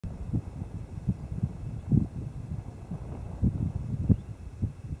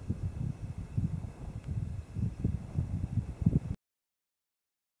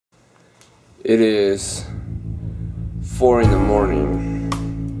It is 4 in the morning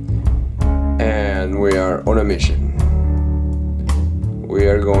and we are on a mission. We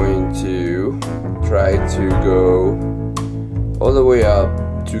are going to try to go all the way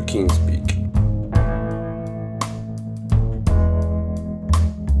up to Kings Peak.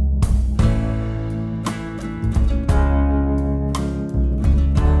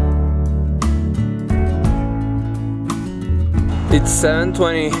 It's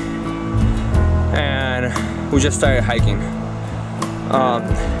 7:20 and we just started hiking.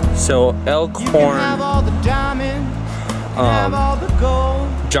 So Elkhorn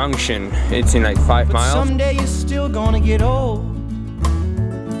Junction, it's in like 5 miles. Someday you're still gonna get old.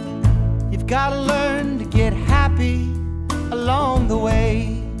 You've gotta learn to get happy along the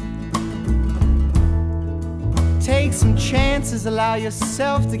way. Take some chances, allow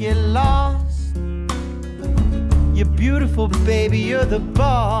yourself to get lost. You're beautiful, baby, you're the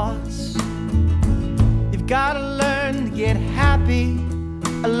boss. You've gotta learn to get happy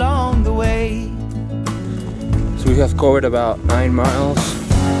along the way. So we have covered about 9 miles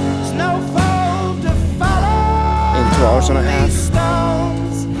Snowfall to follow in 2 hours and a half.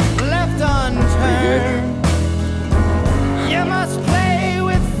 Stones left unturned. You must play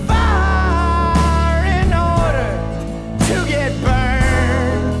with fire in order to get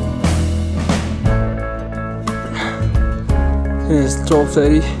burned. It's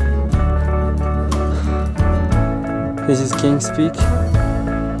 12:30. This is Kings Peak.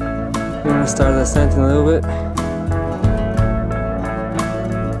 We're gonna start the ascent in a little bit.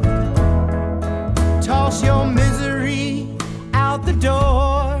 Toss your misery out the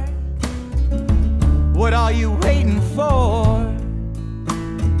door. What are you waiting for?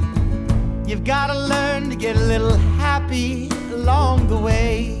 You've gotta learn to get a little happy along the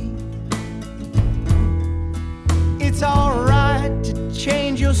way. It's alright to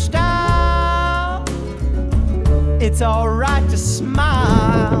change your style. It's alright to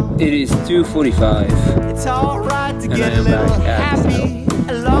smile. It is 2:45. It's alright to And get I a am little back at happy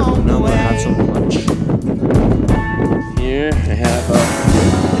along the Now I have way. some lunch. Here I have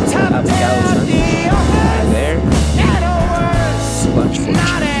Tough avocado down sandwich. the office, There, and or worse, lunch for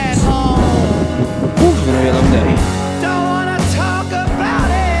not at cheese. home. It's gonna be a long day. Don't wanna talk about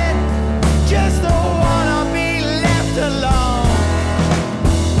it, just don't wanna be left alone.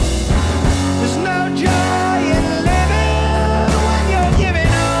 There's no joy in living when you're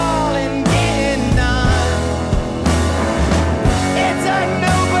giving all and getting none. It's a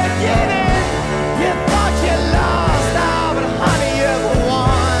new beginning. You thought you lost all, but honey, you've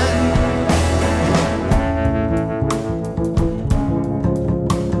won.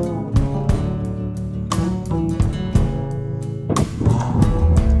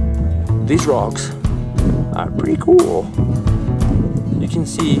 These rocks are pretty cool. You can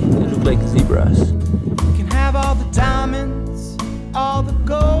see they look like zebras. You can have all the diamonds, all the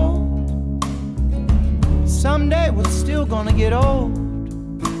gold. Someday we're still gonna get old.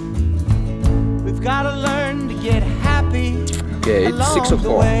 We've gotta learn to get happy. Okay, it's along 6 the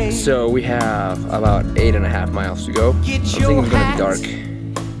o'clock, way. so we have about 8.5 miles to go. Get I think your it's gonna hat, be dark.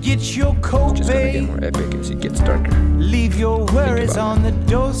 Get your coat, Just gonna get babe. more epic as it gets darker. Leave your worries about on the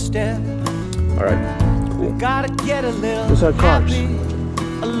doorstep. Alright, cool. Gotta get a little Those are cars. happy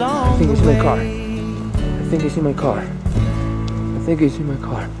along I think the it's way. my car. I think I see my car. I think I see my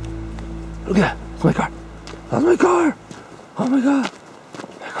car. Look at that. It's my car. That's my car. Oh my god.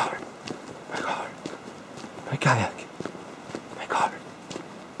 My car. My car. My kayak. My car.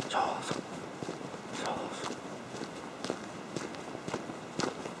 So awesome. So awesome.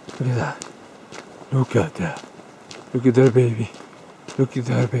 Look at that. Look at that. Look at that baby. Look at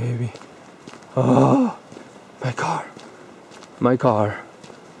that baby. Oh, my car. My car.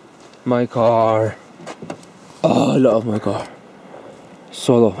 My car. Oh, I love my car.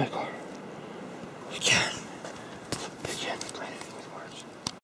 So love my car.